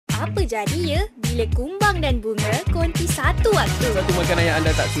Apa jadi ya bila kumbang dan bunga konti satu waktu? Satu makanan yang anda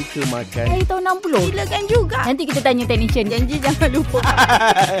tak suka makan. Hari tahun 60. Silakan juga. Nanti kita tanya technician. Janji jangan lupa.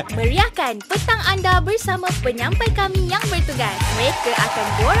 Meriahkan petang anda bersama penyampai kami yang bertugas. Mereka akan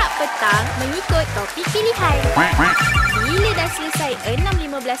borak petang mengikut topik pilihan. Bila dah selesai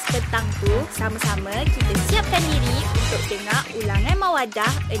 6.15 petang tu, sama-sama kita siapkan diri untuk dengar ulangan Mawadah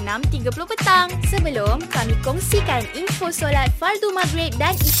 6.30 petang. Sebelum kami kongsikan info solat fardu maghrib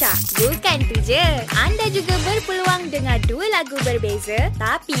dan isyak. Bukan tu je, anda juga berpeluang dengar dua lagu berbeza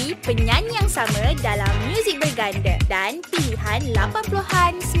tapi penyanyi yang sama dalam muzik berganda dan pilihan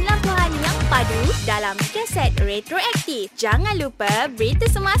 80-an, 90-an yang padu dalam kaset retroaktif. Jangan lupa berita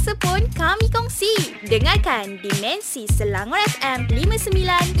semasa pun kami kongsi. Dengarkan Dimensi Selangor FM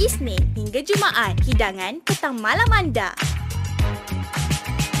 59 Isnin hingga Jumaat. Hidangan petang malam anda.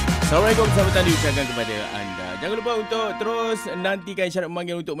 Assalamualaikum, selamat datang diucapkan kepada anda. Jangan lupa untuk terus nantikan syarat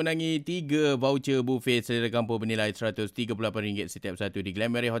memanggil untuk menangi 3 voucher buffet selera kampung bernilai RM138 setiap satu di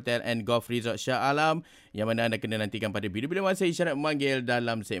Glenmary Hotel and Golf Resort Shah Alam, yang mana anda kena nantikan pada bila-bila masa isyarat memanggil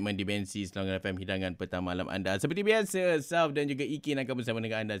dalam segmen Dimensi Selangor FM hidangan petang malam anda. Seperti biasa, Saf dan juga Ikin akan bersama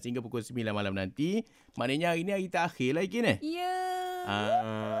dengan anda sehingga pukul 9 malam nanti. Maknanya hari ni hari terakhir lah, Ikin Ya.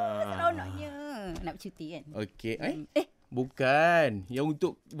 Seronoknya. Nak bercuti kan? Okey. Bukan. Yang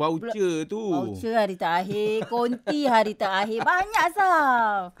untuk voucher tu. Voucher hari terakhir. Konti hari terakhir. Banyak,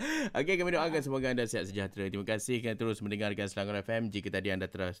 Saf. Okey, kami doakan semoga anda sihat sejahtera. Terima kasih kerana terus mendengarkan Selangor FM. Jika tadi anda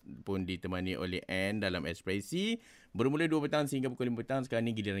terus pun ditemani oleh Anne dalam Ekspresi. Bermula 2 petang sehingga pukul 5 petang. Sekarang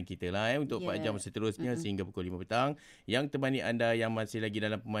ni giliran kita lah untuk 4 jam seterusnya sehingga pukul 5 petang. Yang temani anda yang masih lagi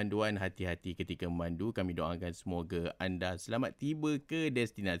dalam pemanduan, hati-hati ketika memandu. Kami doakan semoga anda selamat tiba ke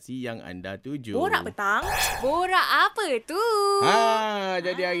destinasi yang anda tuju. Borak petang? Borak apa tu?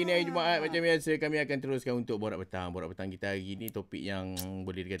 Jadi hari ni hari Jumaat macam biasa kami akan teruskan untuk borak petang. Borak petang kita hari ni topik yang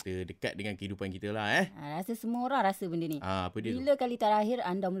boleh dikata dekat dengan kehidupan kita lah. Rasa semua orang rasa benda ni. Apa dia Bila kali terakhir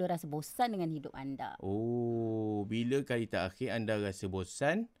anda mula rasa bosan dengan hidup anda? Bila kali terakhir anda rasa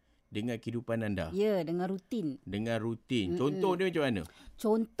bosan dengan kehidupan anda? Ya, dengan rutin. Contoh dia macam mana?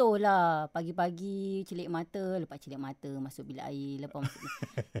 Contohlah, pagi-pagi celik mata, lepas celik mata masuk bilik air, lepas masuk.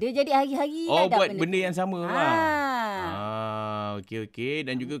 Dia jadi hari-hari buat benda yang sama lah. Okey.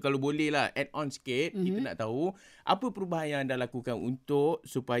 Dan juga kalau boleh lah add on sikit, kita nak tahu apa perubahan yang anda lakukan untuk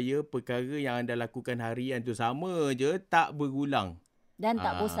supaya perkara yang anda lakukan harian tu sama je, tak berulang. Dan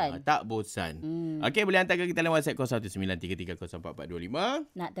tak bosan. Tak bosan. Okey, boleh hantar ke kita dalam WhatsApp 0193304425.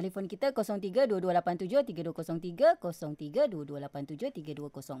 Nak telefon kita 0322873203,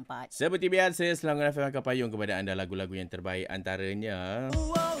 0322873204. Seperti biasa, Selangor FM akan payung kepada anda lagu-lagu yang terbaik antaranya.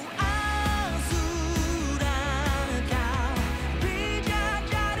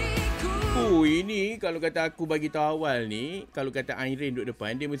 Ini kalau kata aku bagi tahu awal ni, kalau kata Airin duduk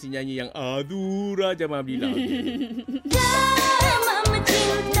depan, dia mesti nyanyi yang Adura Jamal Bila.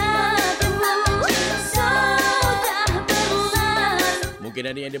 Mungkin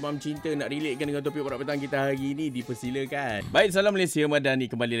ada yang demam cinta nak relatekan dengan topik borak petang kita hari ini, dipersilakan. Baik, salam Malaysia,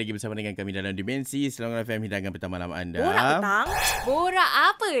 Madani kembali lagi bersama dengan kami dalam Dimensi Selangor FM hidangan petang malam anda. Borak petang? Borak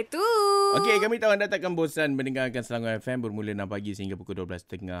apa tu? Okey, kami tahu anda takkan bosan mendengarkan Selangor FM bermula 6 pagi sehingga pukul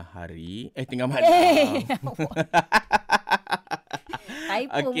 12 tengah malam.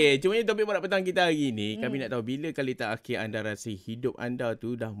 Okey, cuma topik borak petang kita hari ni, kami nak tahu bila kali terakhir anda rasa hidup anda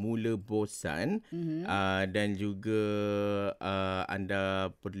tu dah mula bosan, dan juga anda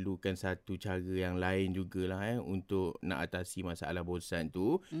perlukan satu cara yang lain jugalah untuk nak atasi masalah bosan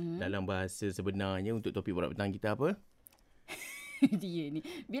tu. Dalam bahasa sebenarnya untuk topik borak petang kita apa? Dia ni.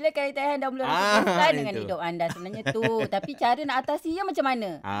 Bila kali terakhir anda mula rasa bosan dengan hidup anda sebenarnya tu. Tapi cara nak atasinya macam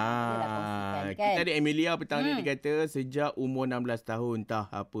mana? Kita ada Emilia petang ni, dia kata sejak umur 16 tahun entah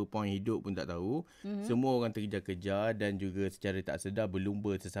apa point hidup pun tak tahu. Semua orang terkejar-kejar dan juga secara tak sedar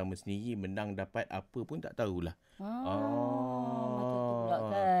berlumba sesama sendiri, menang dapat apa pun tak tahulah.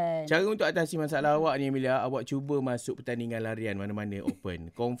 Kan. Cara untuk atasi masalah awak ni, Emilia, awak cuba masuk pertandingan larian mana-mana open.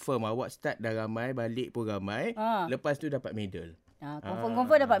 Confirm awak start dah ramai, balik pun ramai. Lepas tu dapat medal.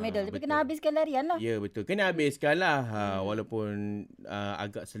 Confirm dapat medal. Tapi kena habiskan larian lah. Ya, betul. Kena habiskan lah. Walaupun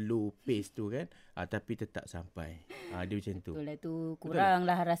agak slow pace tu kan. Tapi tetap sampai. Dia macam tu. Betul lah tu. Kurang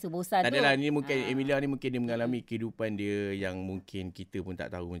lah rasa bosan tu. Tak adalah. Ni mungkin Emilia ni mungkin dia mengalami kehidupan dia yang mungkin kita pun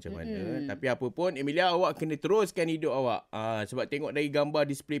tak tahu macam mana. Tapi apa pun, Emilia, awak kena teruskan hidup awak. Sebab tengok dari gambar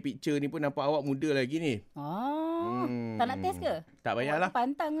display picture ni pun nampak awak muda lagi ni. Tak nak test ke? Tak payahlah.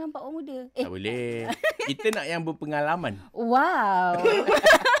 Pantang nampak orang muda. Tak boleh. Kita nak yang berpengalaman. Wow.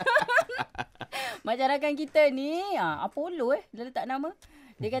 Macam rakan kita ni, Apollo dia letak nama.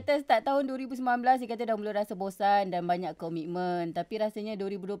 Dia kata start tahun 2019, dia kata dah mula rasa bosan dan banyak komitmen. Tapi rasanya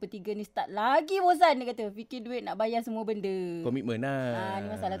 2023 ni start lagi bosan. Dia kata fikir duit nak bayar semua benda. Komitmen lah.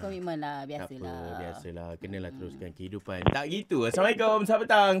 Ni masalah komitmen lah. Tak apa, Biasalah. biasalah. Kenalah teruskan kehidupan. Tak gitu. Assalamualaikum. Selamat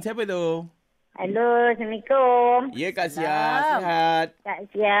petang. Siapa tu? Halo, Assalamualaikum. Ya, Kak Sia. Sihat. Kak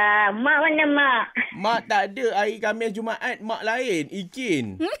Sia. Mak mana, Mak? Mak tak ada. Hari Khamis Jumaat, mak lain.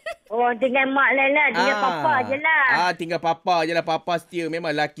 Ikin. Oh, tinggal Mak lain lah. Tinggal Papa je lah. Tinggal Papa je lah. Papa setia.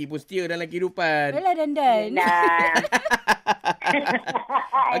 Memang laki pun setia dalam kehidupan. Yalah, dandan.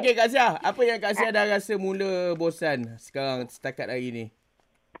 Okey, Kak Sia. Apa yang Kak Sia dah rasa mula bosan sekarang, setakat hari ni?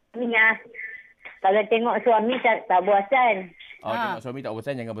 Ya. Kalau tengok suami tak bosan. Tengok suami tak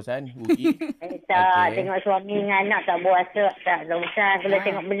bosan, jangan bosan. Rugi. Tak, Okey. tengok suami dengan anak tak bosan. Tak bosan. Kalau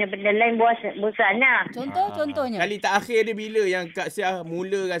tengok benda-benda lain bosan lah. Contohnya. Kali terakhir dia bila yang Kak Sia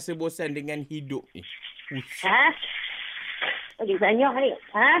mula rasa bosan dengan hidup ni? Ha? Adik banyak ni.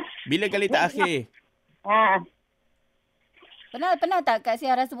 Ha? Bila kali terakhir? Ha. Pernah tak Kak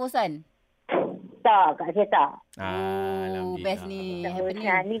Sia rasa bosan? Tak, Kak Sia tak. Alhamdulillah. Best ni. Tak Happening.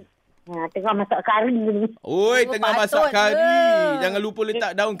 bosan ni. Tengah masak kari ni. Oi, tengah masak patut kari. je. Jangan lupa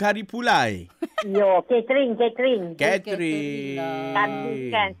letak daun kari pulai. Yo, catering. Catering. Kambing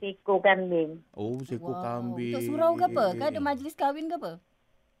kan, seko kambing. Oh, seko kambing. Untuk surau ke apa? Ke ada majlis kahwin ke apa?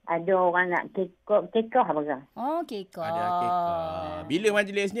 Ada orang nak kekah apa ke? Oh, kekah. Ada kekah. Bila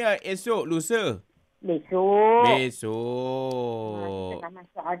majlisnya? Esok, lusa? Besok. Besok. Tengah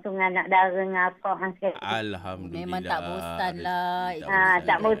masak tu dengan anak dara dengan apa. Alhamdulillah. Memang tak bosan lah.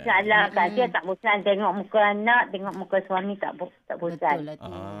 Tak bosan lah. Kak Sia tak bosan. Tengok muka anak, tengok muka suami tak bosan. Betul lah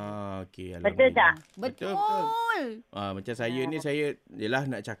tu. Okey. Betul tak? Betul. Macam saya ni, saya yelah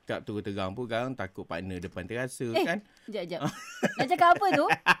nak cakap terang pun kan takut partner depan terasa kan. Sekejap. Nak cakap apa tu?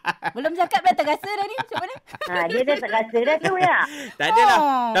 Belum cakap dah terasa dah ni. Macam mana? Dia dah tak rasa dah tu ya. Tak adalah.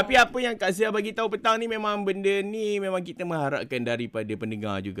 Tapi apa yang Kak Sia bagi tahu petang ni, memang benda ni memang kita mengharapkan daripada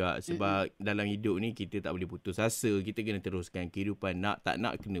pendengar juga. Sebab dalam hidup ni kita tak boleh putus asa. Kita kena teruskan kehidupan. Nak tak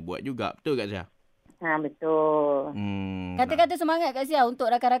nak kena buat juga. Betul Kak Sia? Betul. Kata-kata semangat Kak Sia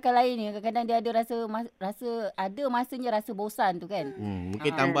untuk rakan-rakan lain ni. Kadang-kadang dia ada ada masanya rasa bosan tu kan.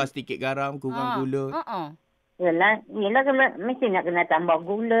 Mungkin tambah sedikit garam, kurang gula. Yelah mesti nak kena tambah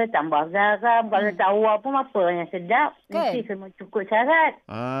gula, tambah garam. Kalau tawar pun apa yang sedap. Kan? Mesti semua cukup syarat.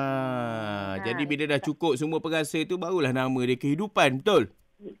 Jadi bila dah cukup semua perasa tu, barulah nama dia kehidupan. Betul?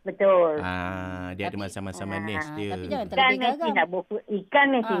 Betul. Dia ada masa-masa manis dia. Tapi jangan Ikan terlebih mesti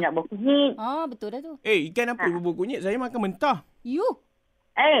garam. nak berkunyit. Betul dah tu. Ikan apa bubur kunyit? Saya makan mentah. You.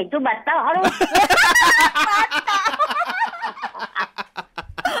 Tu batak tu.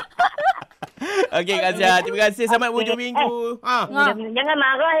 Okey Kak Sia, terima kasih. Selamat hujung minggu. Jangan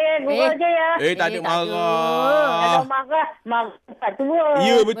marah ya. Gua je ya. Tak ada marah. Kalau marah tak tua.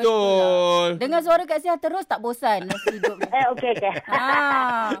 Ya, betul. Dengar suara Kak Sia terus tak bosan hidup ni. Okey.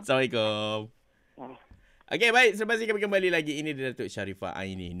 Assalamualaikum. Okey, baik. Selepas ini kami kembali lagi. Ini dia Datuk Sharifah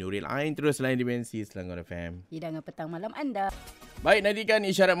Aini Nuril Ain. Terus lain dimensi Selangor FM. Hidangan petang malam anda. Baik, nantikan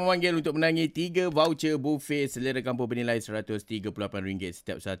isyarat memanggil untuk menangi 3 voucher buffet selera kampung bernilai RM138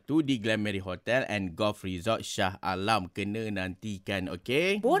 setiap satu di Glen Mary Hotel and Golf Resort Shah Alam. Kena nantikan,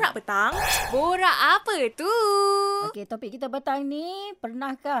 okey? Borak petang. Borak apa tu? Okey, topik kita petang ni,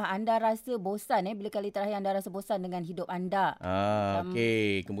 pernahkah anda rasa bosan bila kali terakhir anda rasa bosan dengan hidup anda?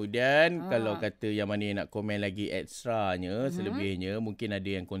 Okey. Kemudian kalau kata yang mana yang nak komen lagi ekstranya, selebihnya mungkin ada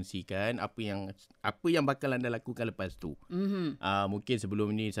yang kongsikan apa yang bakal anda lakukan lepas tu. Mungkin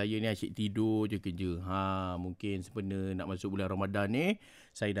sebelum ni saya ni asyik tidur je kerja. Mungkin sebenarnya nak masuk bulan Ramadan ni,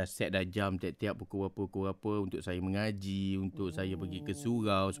 saya dah set dah jam tiap-tiap pukul berapa untuk saya mengaji, untuk saya pergi ke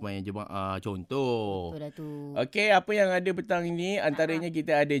surau sembahyang jemaah contoh. Betul dah tu. Okey, apa yang ada petang ni antaranya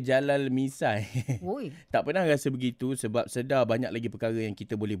kita ada Jalal Misai. Tak pernah rasa begitu sebab sedar banyak lagi perkara yang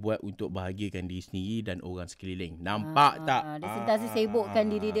kita boleh buat untuk bahagiakan diri sendiri dan orang sekeliling. Nampak tak? Dia sentiasa sibukkan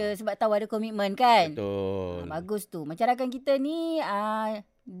diri dia sebab tahu ada komitmen kan? Betul. Bagus tu. Macam rakan kita ni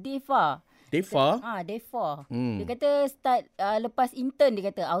Defa. Defa? Defa. Dia kata start lepas intern,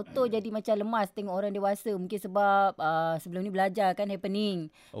 dia kata auto jadi macam lemas tengok orang dewasa. Mungkin sebab sebelum ni belajar kan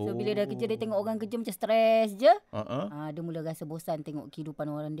happening. So bila dah kerja dia tengok orang kerja macam stres je. Dia mula rasa bosan tengok kehidupan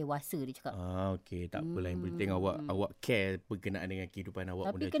orang dewasa, dia cakap. Okey, tak apalah. Yang penting awak care berkenaan dengan kehidupan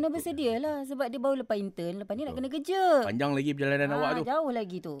awak. Tapi kena bersedia lah sebab dia baru lepas intern. Lepas ni nak kena kerja. Panjang lagi perjalanan awak tu. Jauh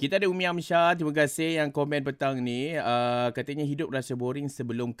lagi tu. Kita ada Umi Amsyah. Terima kasih yang komen petang ni. Katanya hidup rasa boring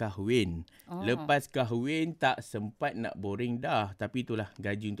sebelum kahwin. Lepas kahwin tak sempat nak boring dah. Tapi itulah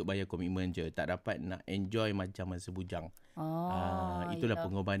gaji untuk bayar komitmen je. Tak dapat nak enjoy macam masa bujang. Itulah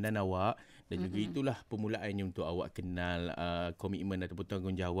pengorbanan awak. Dan juga itulah permulaannya untuk awak kenal komitmen ataupun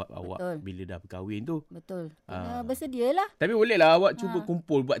tanggungjawab awak bila dah berkahwin tu. Betul. Kena bersedialah. Tapi bolehlah awak cuba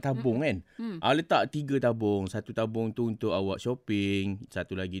kumpul buat tabung kan. Letak 3 tabung. 1 tabung tu untuk awak shopping. 1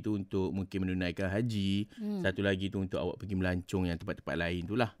 lagi tu untuk mungkin menunaikan haji. 1 lagi tu untuk awak pergi melancong yang tempat-tempat lain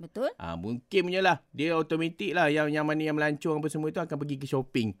tu lah. Betul. Mungkin punya lah. Dia automatik lah. Yang mana yang melancong apa semua tu akan pergi ke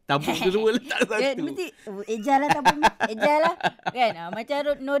shopping. Tabung tu semua letak satu. Mesti ejal lah tabung. Ejal lah. Kan?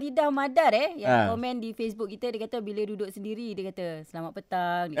 Macam Noridah Madar yang komen di Facebook kita. Dia kata bila duduk sendiri. Dia kata selamat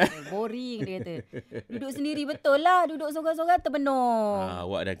petang. Dia kata boring. Dia kata duduk sendiri betul lah. Duduk sorang-sorang terbenung.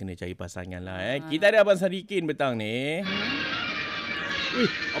 Awak dah kena cari pasangan lah. Kita ada Abang Sadikin petang ni.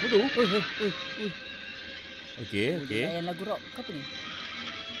 Apa tu? Okey. Yang lagu rock ke apa ni?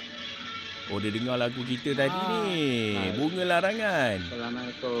 Oh, dia dengar lagu kita tadi ni. Bunga Larangan.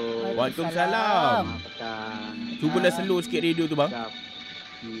 Assalamualaikum. Waalaikumsalam. Petang. Cubalah slow sikit radio tu bang.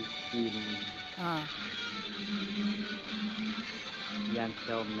 Yang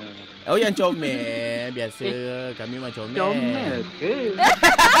comel. Oh, yang comel. Biasa. Kami memang comel. Comel ke?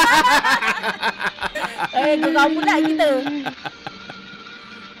 Geram pula kita.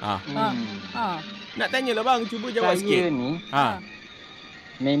 Nak tanyalah bang. Cuba jawab sikit. Saya ni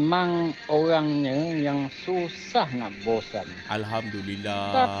memang orangnya yang susah nak bosan.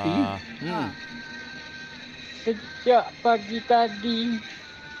 Alhamdulillah. Tapi sejak pagi tadi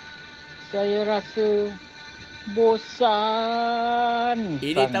saya rasa bosan.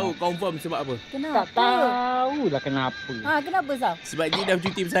 Ini tahu confirm sebab apa? Kenapa? Tak tahulah kenapa. Kenapa Zaf? Sebab dia dah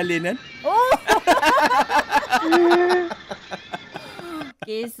cuti bersalin kan? Oh.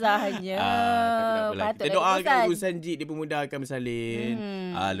 Kisahnya. Kita doakan urusan Jid dipermudahkan bersalin.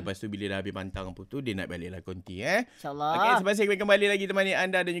 Lepas tu bila dah habis pantang apa tu dia nak baliklah konti InsyaAllah. Okey, selepas saya kembali lagi temani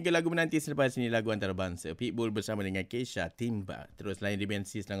anda dan juga lagu menanti selepas ini lagu antarabangsa Pitbull bersama dengan Kesha Timba. Terus lain di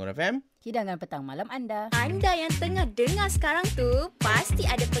BNC Selangor FM. Hidangan petang malam anda. Anda yang tengah dengar sekarang tu pasti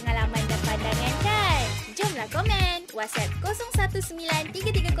ada pengalaman dan pandangan kan? Jomlah komen. WhatsApp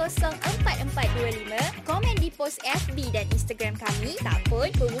 0193304425. Komen di post FB dan Instagram kami. Tak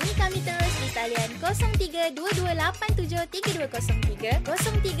pun, hubungi kami terus di talian 0322873203,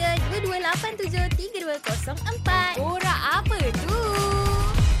 0322873204. Borak apa tu?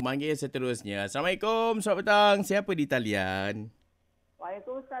 Manggil seterusnya. Assalamualaikum, selamat petang. Siapa di talian?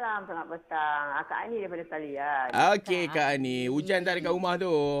 Waalaikumsalam, selamat petang. Kak Ani daripada Talian. Okey Kak Ani, hujan tak dekat rumah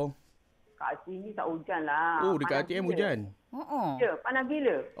tu? Kat sini tak hujan lah. Oh, dekat ATM hujan? Ya, panas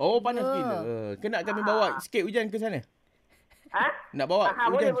gila. Oh, panas gila. Kena kami bawa sikit hujan ke sana? Nak bawa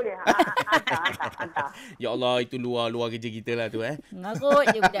hujan? Boleh. Hantar. Ya Allah, itu luar kerja kita lah tu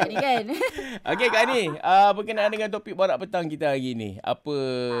Ngarut je budak ni kan. Okey Kak Ani, berkenaan dengan topik borak petang kita hari ni. Apa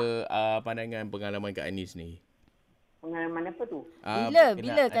pandangan pengalaman Kak Ani sendiri? Pengalaman apa tu?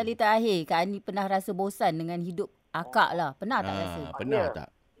 Bila kali terakhir Kak Ani pernah rasa bosan dengan hidup akak lah? Pernah tak rasa? Pernah tak?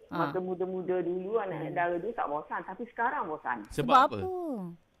 Masa muda-muda dulu, anak dara dulu tak bosan. Tapi sekarang bosan. Sebab apa?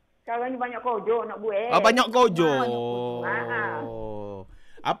 Sekarang ni banyak kojok nak buat. Banyak kojok.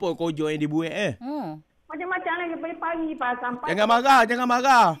 Apa kojok yang dibuat Macam-macam lagi pagi sampai. Jangan marah.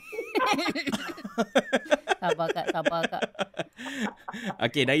 Sabar kak.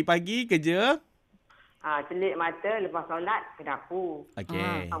 Okey, dari pagi kerja. Celik mata lepas solat ke dapur.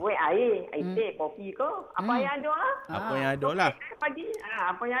 Okey. Buat air teh, kopi ke. Apa yang ada lah. Apa yang ada lah. Pagi,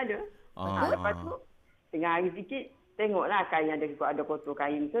 apa yang ada. Lepas tu, tengah hari sikit, tengoklah kain ada kotor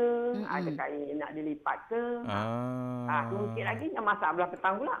kain ke. Ada kain nak dilipat ke. Sikit lagi, nak masak belah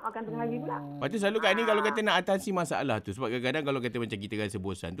petang pula. Makan tengah hari pula. Lepas tu selalu Kak Ni kalau kata nak atasi masalah tu. Sebab kadang-kadang kalau kata macam kita rasa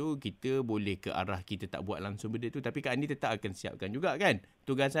bosan tu, kita boleh ke arah kita tak buat langsung benda tu. Tapi Kak Ni tetap akan siapkan juga kan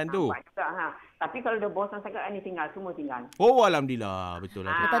tugasan tu. Tapi kalau dah bosan sangat Ani tinggal, semua tinggal. Oh, Alhamdulillah. Betul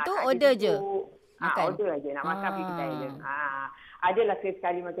lah. Lepas tu order je. Makan. Order je. Nak makan pergi kedai je. Adalah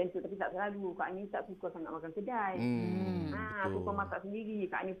sekali macam tu. Tapi tak selalu. Kak Ni tak suka sangat makan kedai. Suka masak sendiri.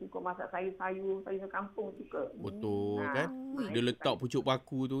 Kak Ni suka masak sayur kampung suka. Betul kan. Dia letak pucuk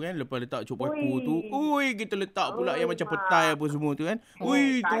paku tu kan. Lepas letak pucuk paku tu. Kita letak pula yang macam petai apa semua tu kan.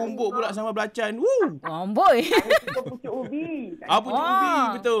 Tumbuk pula sama belacan. Amboi. Suka pucuk ubi. Pucuk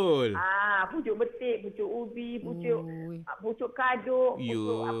ubi. Betul. Pucuk betik, pucuk ubi, pucuk kaduk.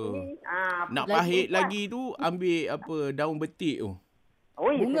 Pucuk apa ni. Nak pahit lagi tu ambil daun betik tu.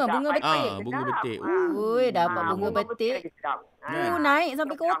 Bunga betik. Bunga betik. Dapat bunga betik. Naik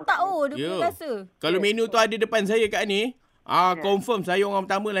sampai ke otak dia punya rasa. Kalau menu tu ada depan saya Kak Ni, confirm saya orang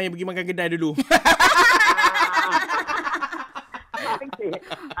pertama lah yang pergi makan kedai dulu.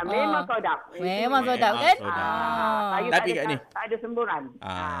 Memang sodap. Memang sodap kan? Saya Tapi tak Kak Ni. tak ada semburan.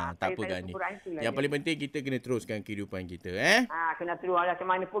 Tak apa Kak Ni. Yang paling penting kita kena teruskan kehidupan kita. Kena terus. Macam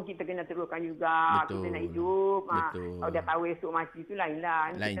mana pun kita kena teruskan juga. Betul. Kita nak hidup. Betul. Kalau dah tahu esok mati tu lain lah.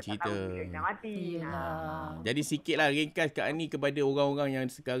 Lain kita cerita. Tak tahu kita dah mati. Jadi sikitlah ringkas Kak Ni kepada orang-orang yang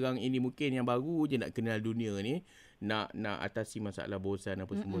sekarang ini mungkin yang baru je nak kenal dunia ni. Nak atasi masalah bosan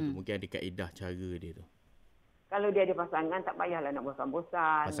apa semua tu. Mungkin ada kaedah cara dia tu. Kalau dia ada pasangan, tak payahlah nak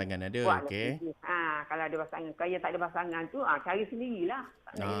bosan-bosan. Pasangan ada, okey. Kalau ada pasangan. Kalau yang tak ada pasangan tu, cari sendirilah.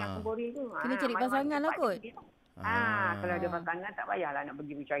 Tak payah nak boring tu. Kena cari pasangan lah kot. Kalau ada pasangan, tak payahlah nak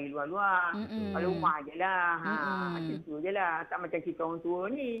pergi mencari luar-luar. Kalau rumah je lah. Macam tu je lah. Tak macam kita orang tua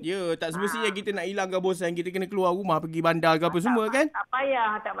ni. Ya, tak semestinya kita nak hilangkan bosan. Kita kena keluar rumah, pergi bandar ke apa semua kan? Tak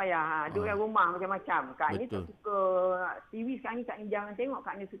payah. Duduk dalam rumah macam-macam. Kak ni tak suka TV sekarang ni, Kak ni jangan tengok.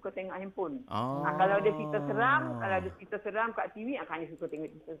 Kak ni suka tengok handphone. Kalau ada cerita seram kat TV, Kak ni suka tengok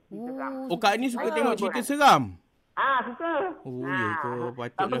cerita seram. Oh, Kak ni suka tengok cerita seram? Suka. Oh, ya ke?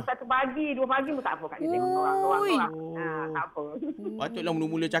 Patutlah. Satu pagi, 2 pagi pun tak apa Kak ni tengok orang-orang. Tak apa. Patutlah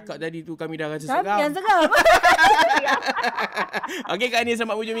mula-mula cakap tadi tu kami dah rasa Kami seram. yang seram. Okey Kak Ni,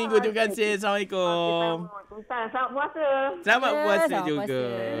 selamat hujung minggu. Terima kasih. Assalamualaikum. Selamat puasa. Selamat puasa selamat juga.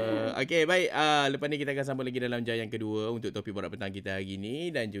 puasa. Okey, baik. Lepas ni kita akan sambung lagi dalam jam yang kedua untuk topik borak petang kita hari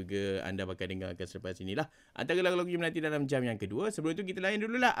ni. Dan juga anda bakal dengarkan selepas inilah antara lagu-lagu yang menanti dalam jam yang kedua. Sebelum tu kita layan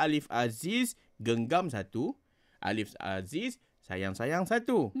dululah Alif Aziz, Genggam 1. Alif Aziz, Sayang-sayang 1.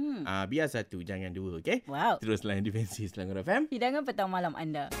 Biar 1, jangan 2, okey? Wow. Terus layan di Fancy Selangor FM. Hidangan petang malam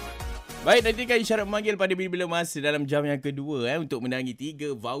anda. Baik, nantikan isyarat memanggil pada bila-bila masa dalam jam yang kedua untuk menangi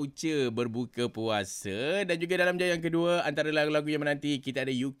 3 voucher berbuka puasa. Dan juga dalam jam yang kedua, antara lagu-lagu yang menanti, kita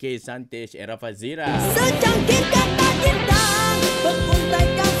ada UK Santish Era Fazira. Secangkir kata bintang, beruntai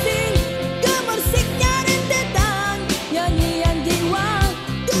kasih, gemersiknya rentetan, nyanyian jiwa.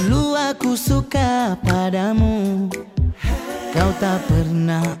 Dulu aku suka padamu, kau tak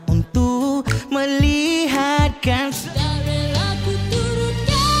pernah untuk melihatkan.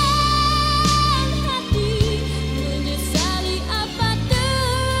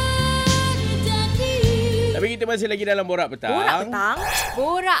 Tapi kita masih lagi dalam Borak Petang. Borak petang?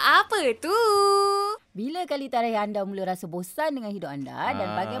 Borak apa tu? Bila kali terakhir anda mula rasa bosan dengan hidup anda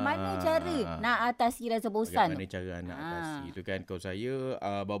dan bagaimana cara nak atasi rasa bosan? Bagaimana cara nak atasi itu kan? Kalau saya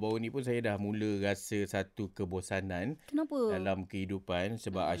baru-baru ni pun saya dah mula rasa satu kebosanan. Kenapa? Dalam kehidupan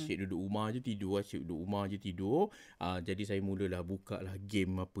sebab asyik duduk rumah je tidur, asyik duduk rumah je tidur. Jadi saya mulalah buka lah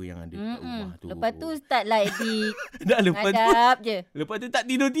game apa yang ada kat rumah tu. Lepas tu start lah edit. Dah lepas tu. Ngadap je. Lepas tu tak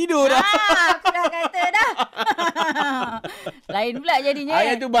tidur-tidur dah. Aku dah kata dah. Lain pula jadinya.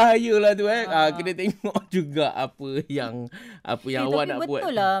 Ayat tu bahayalah tu kena tengok juga apa yang awak nak buat.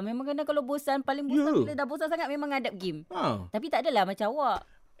 Betul lah. Memang kadang kalau bosan, paling bosan bila dah bosan sangat memang ngadap game. Tapi tak adalah macam awak.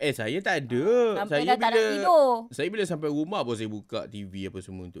 Saya tak ada. Sampai Saya dah tak nak tidur. Saya bila sampai rumah pun saya buka TV apa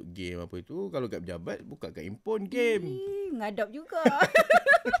semua untuk game apa itu. Kalau kat pejabat, buka kat handphone game. Ngadap juga.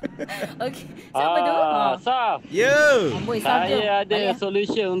 Okey. Siapa tu? Saf. Ya. Amboi, Saf je. Saya ada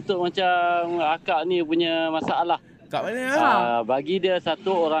solution untuk macam akak ni punya masalah. Kat mana? Bagi dia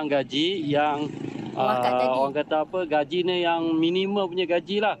satu orang gaji yang orang kata apa, gaji ni yang minimum punya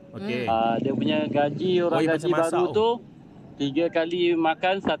gaji lah. Okey. Dia punya gaji orang gaji baru tu 3 kali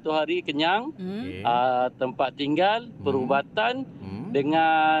makan 1 hari kenyang. Okay. Tempat tinggal, perubatan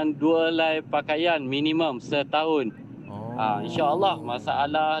dengan 2 helai pakaian minimum setahun. InsyaAllah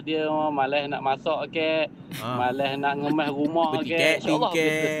masalah dia malas nak masak ke, malas nak ngemas rumah ke, InsyaAllah dia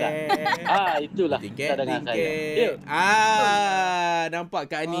selesai. Itulah cadangan saya. Nampak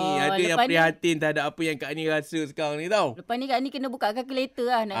Kak Ni ada yang prihatin terhadap apa yang Kak Ni rasa sekarang ni tau. Lepas ni Kak Ni kena buka kalkulator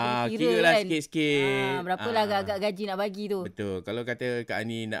lah nak kira lah kan. sikit-sikit. Berapalah agak-agak gaji nak bagi tu. Betul. Kalau kata Kak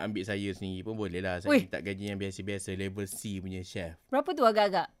Ni nak ambil saya sendiri pun boleh lah. Saya minta gaji yang biasa-biasa, level C punya chef. Berapa tu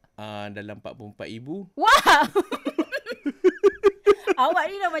agak-agak? Dalam 44,000. Wah! Awak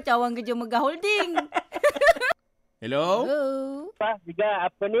ni dah macam orang kerja Megah Holding. Hello? Juga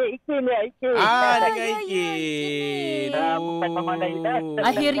apa ni? Ikin ya, Ikin. Dengan Ikin. Bukan Mama lain dah.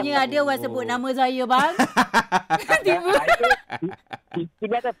 Akhirnya ada orang sebut nama saya, bang. Tiba. Ikin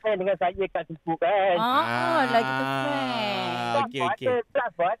ni ada friend dengan saya kat situ kan. Lagi tu friend. Okey.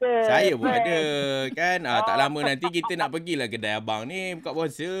 Saya pun ada kan. Tak lama nanti kita nak pergilah kedai abang ni buka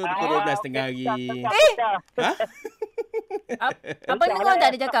puasa pukul 12 tengah hari. Apa ni kau tak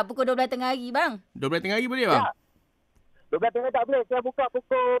ada cakap pukul 12 tengah hari, bang? 12 tengah hari boleh bang? 12 tengah tak boleh. Saya buka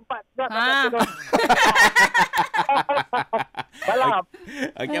pukul 4. Malam.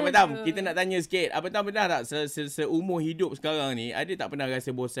 Okey, Abang Tam. Kita nak tanya sikit. Abang Tam pernah tak seumur hidup sekarang ni, ada tak pernah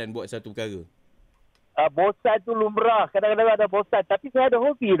rasa bosan buat satu perkara? bosan tu lumrah. Kadang-kadang ada bosan. Tapi saya ada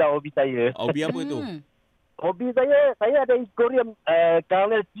hobi saya. Hobi apa tu? Hobi saya ada akuarium.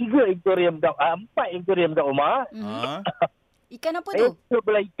 Kalau 3 akuarium, 4 akuarium kat rumah. Ikan apa Saya tu?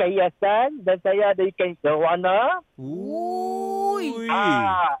 bela ikan hiasan dan saya ada ikan warna.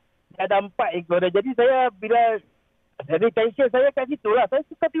 Ada 4 ekor. Jadi saya bila pension saya kat situ lah. Saya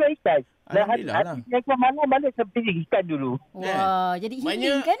suka tengok ikan. Dan hari malam balik saya pergi ikan dulu. Wah, jadi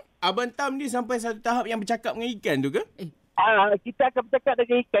healing kan? Abang Tam ni sampai satu tahap yang bercakap dengan ikan tu ke? Kita akan bercakap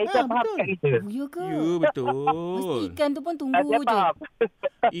dengan ikan. Ikan faham kat kita. Ya ke? Ya, betul. Mesti ikan tu pun tunggu je.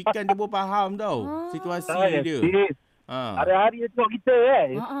 Ikan tu pun faham tau situasi dia. Hari-hari dia tengok kita kan.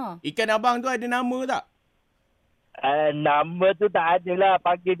 Ikan abang tu ada nama tak? Nama tu tak ada lah.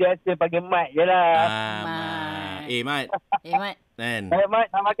 Panggil biasa, panggil Mat je lah. Mat. Mat. Mat. Kan? Mat,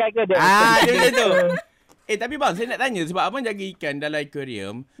 nak makan ke dia? Dia tu. Tapi bang, saya nak tanya sebab abang jaga ikan dalam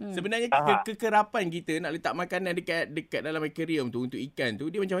akuarium. Sebenarnya kekerapan kita nak letak makanan dekat dalam akuarium tu untuk ikan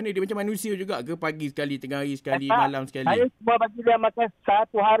tu, dia macam mana? Dia macam manusia juga ke? Pagi sekali, tengah hari sekali, malam sekali? Saya cuma bagi dia makan 1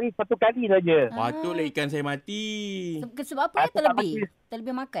 hari 1 kali saja. Patutlah ikan saya mati. Sebab apa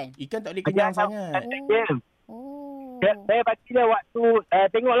terlebih makan? Ikan tak boleh kenyang sangat. Saya bagi dia waktu,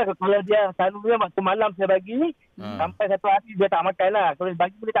 tengoklah kalau dia selalunya waktu malam saya bagi, sampai 1 hari dia tak makan lah. Kalau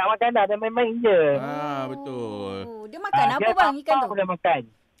bagi dia tak makan dah, dia main-main je. Betul. Dia makan apa bang ikan tu? Dia makan.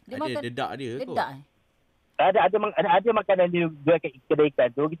 Dia makan dedak dia kot. Dedak Ada makanan dia jual kat kedai ikan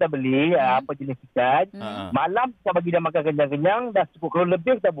tu. Kita beli apa jenis ikan. Malam kita bagi dia makan kenyang-kenyang. Dah cukup. Kalau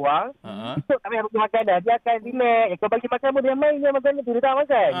lebih kita buang. Esok tak payah bagi makan dah. Dia akan relax. Kalau bagi makan pun dia main je makan tu. Dia tak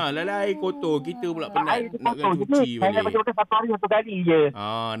makan. Air kotor. Kita pula penat nak cuci balik. Saya bagi makan 1 hari 1 kali je.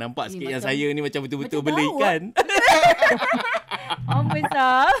 Nampak sikit yang saya ni macam betul-betul bela ikan.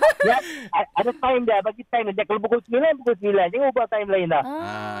 besar. Ada time dia. Bagi time dia. Kalau pukul 9, pukul 9. Jangan ubah time lain dah.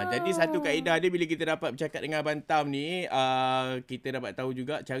 Jadi satu kaedah dia bila kita dapat bercakap dengan Abang Tam ni, kita dapat tahu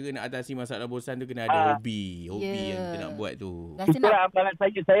juga cara nak atasi masalah bosan tu kena ada hobi yang kita nak buat tu. Itulah amalan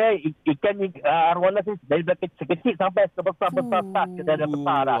saya ikan ni arwana saya dari kecil sampai sebesar-besar kita dah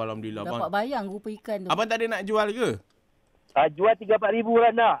besar dah. Alhamdulillah. Dapat bayang rupa ikan tu. Abang tak ada nak jual ke? Jual 3-4 ribu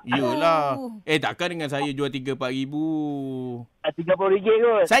lah nak. Yelah. Takkan dengan saya jual 3-4 ribu. RM30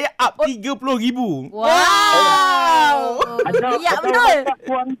 kot. Saya up 30 ribu. Wow. Ya betul.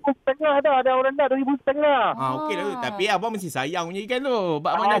 RM2,500 dah. Ada orang dah RM2,500. Okey lah tu. Tapi abang mesti sayang punya ikan tu.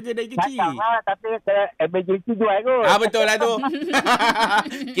 Bak abang jaga dari kecil. Sayang lah. Tapi emergency jual kot. Betul lah tu.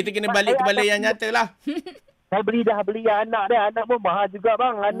 Kita kena balik ke balik yang nyata lah. Saya beli yang anak dia. Anak pun mahal juga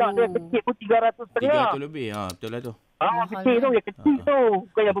bang. Anak dia kecil pun RM300,500. 300 lebih. Betul lah tu. Kecil tu. Yang kecil tu.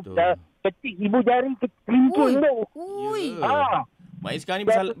 Bukan yang kecil. Ibu jari kelimpun tu. Mak sekarang ni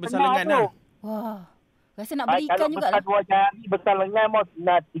besar lengan lah. Wah. Rasa nak beli ikan juga lah. Kalau besar 2 jari, besar lengan mau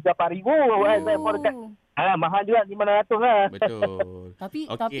nak RM3,000. Saya pun dekat. Mahal juga RM500 lah. Betul.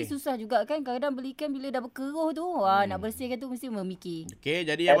 Tapi susah juga kan. Kadang-kadang beli ikan bila dah berkeruh tu. Nak bersihkan tu mesti memikir. Okey,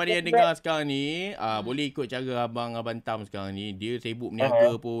 jadi yang mana yang dengar sekarang ni, boleh ikut cara Abang Tam sekarang ni. Dia sibuk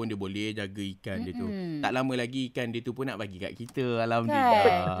berniaga pun, dia boleh jaga ikan dia tu. Tak lama lagi ikan dia tu pun nak bagi kat kita. Alhamdulillah.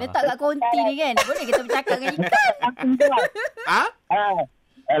 Kan? Letak kat konti ni kan. Boleh kita bercakap dengan ikan.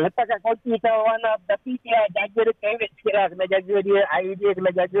 Letak kat konti kawan nak. Tapi dia jaga dia kewet sikit lah. Kena jaga dia. Air dia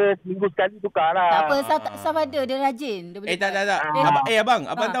kena jaga. Seminggu sekali tukar lah. Tak apa. Saf ada. Dia rajin. Dia tak.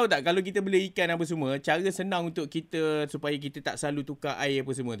 Abang tahu tak kalau kita beli ikan apa semua, cara senang untuk kita supaya kita tak selalu tukar air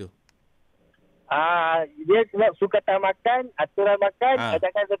apa semua tu? Dia kena suka makan. Aturan makan.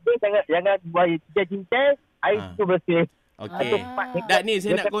 Jangan lebih. Jangan buat cincang. Air tu bersih. Okey. Dan ni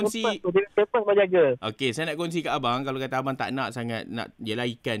saya nak kongsi. Okey, saya nak kongsi kat abang. Kalau kata abang tak nak sangat yelah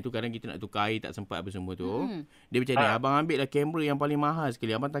ikan tu kadang kita nak tukar air tak sempat apa semua tu. Dia macam ni, abang ambil lah kamera yang paling mahal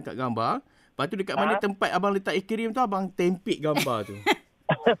sekali. Abang tangkap gambar. Lepas tu dekat mana tempat abang letak akuarium tu, abang tempik gambar tu.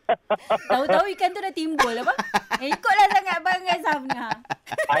 Tahu-tahu ikan tu dah timbul apa? Ikutlah sangat Bangai Safna.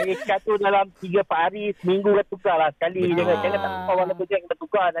 Air ikan tu dalam 3-4 hari, seminggu dah tukar lah sekali. Jangan tak tukar warna tu, jangan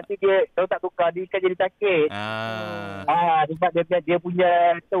tukar. Nanti dia, kalau tak tukar, dia ikan jadi sakit. Dia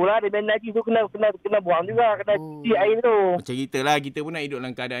punya, tahu lah, dia main lagi tu kena buang juga. Kena cuci air tu. Macam kita lah, kita pun nak hidup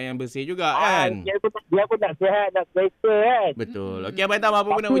dalam keadaan yang bersih juga kan. Dia pun nak sihat, nak selesa kan. Betul. Okey, Abang Tam, apa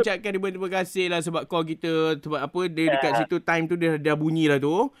pun nak ucapkan terima kasih lah sebab call kita. Sebab apa, dia dekat situ, time tu dia dah bunyi lah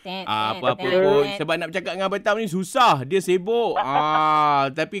tu. Apa-apa pun. Sebab nak bercakap dengan Abang Tam ni susah. Dia sibuk.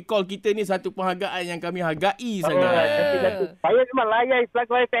 Tapi call kita ni satu penghargaan yang kami hargai sangat. Saya memang layan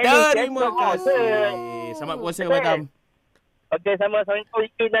selaku family. Terima kasih. Selamat puasa Abang Tam. Okey, sama-sama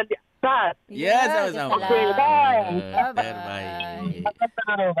ikan nanti. Ya, sama-sama. Okey, bye. Bye.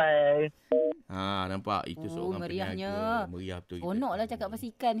 Bye. Nampak? Itu seorang meriahnya. peniaga. Meriah betul. Konok lah cakap pasal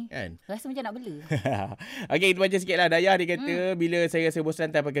ikan ni. Kan? Rasa macam nak bela. Okey, kita baca sikit lah. Dayah dia kata, bila saya rasa bosan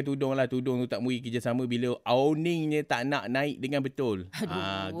tak pakai tudung lah. Tudung tu tak muri kerjasama bila awningnya tak nak naik dengan betul.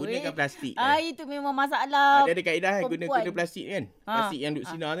 Gunakan plastik. Itu memang masalah. Ada kaedah kan? Guna plastik kan? Plastik yang duduk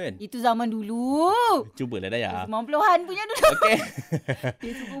sinar kan? Itu zaman dulu. Cubalah Dayah. 90-an punya dulu. Okey.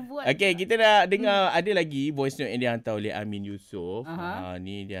 Dia suka buat. Okey, kita nak dengar ada lagi voice note yang dihantar oleh Amin Yusof.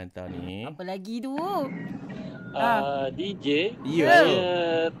 Ni dia hantar ni. Apa lagi tu? DJ, Ya. saya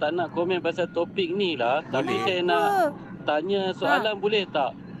tak nak komen pasal topik ni lah. Tapi saya nak tanya soalan boleh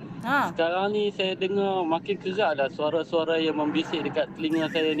tak? Sekarang ni saya dengar makin kerat dah suara-suara yang membisik dekat telinga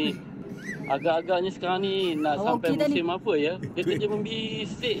saya ni. Agak-agaknya sekarang ni nak sampai musim apa ya? Dia kerja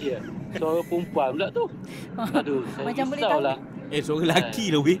membisik je. Suara perempuan pula tu. Aduh, saya macam risau lah. Suara lelaki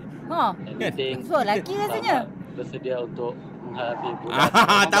lah weh. Suara lelaki rasanya. Bersedia untuk menghadapi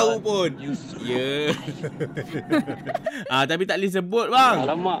tahu pun. Ya. Tapi tak boleh sebut bang.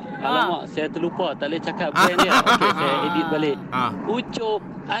 Alamak, saya terlupa. Tak boleh cakap brand dia. Okey, saya edit balik. Ucup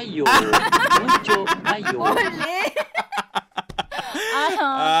ayo. Ucup ayo. Boleh.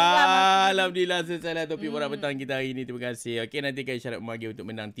 Alhamdulillah, selesai topik Borak Petang kita hari ini. Terima kasih. Okey, nantikan syarat memanggil untuk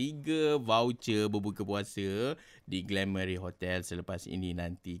menang 3 voucher berbuka puasa di Glamoury Hotel selepas ini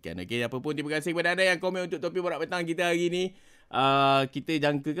nantikan. Okey, apa pun terima kasih kepada anda yang komen untuk topik Borak Petang kita hari ini. Kita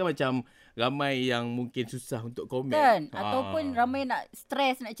jangkakan macam ramai yang mungkin susah untuk komen kan, ataupun ramai nak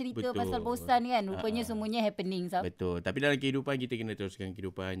stres nak cerita. Betul. Pasal bosan kan. Rupanya semuanya happening. Betul. Tapi dalam kehidupan kita kena teruskan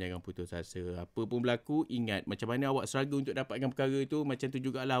kehidupan, jangan putus asa. Apa pun berlaku, ingat macam mana awak struggle untuk dapatkan perkara itu, macam tu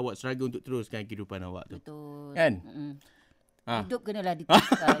jugalah awak struggle untuk teruskan kehidupan awak tu. Betul. Kan? Hidup kenalah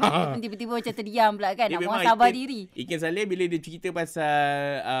diteruskan. Tiba-tiba macam terdiam pula kan. Nak sabar diri. Ikan Saleh bila dia cerita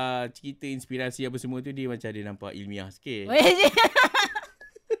pasal cerita inspirasi apa semua tu, dia macam dia nampak ilmiah sikit.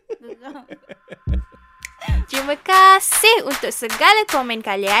 Terima kasih untuk segala komen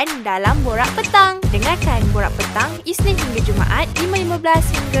kalian dalam Borak Petang. Dengarkan Borak Petang Isnin hingga Jumaat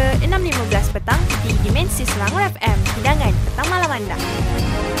 5.15 hingga 6.15 petang di Dimensi Selangor FM. Hidangan petang malam anda.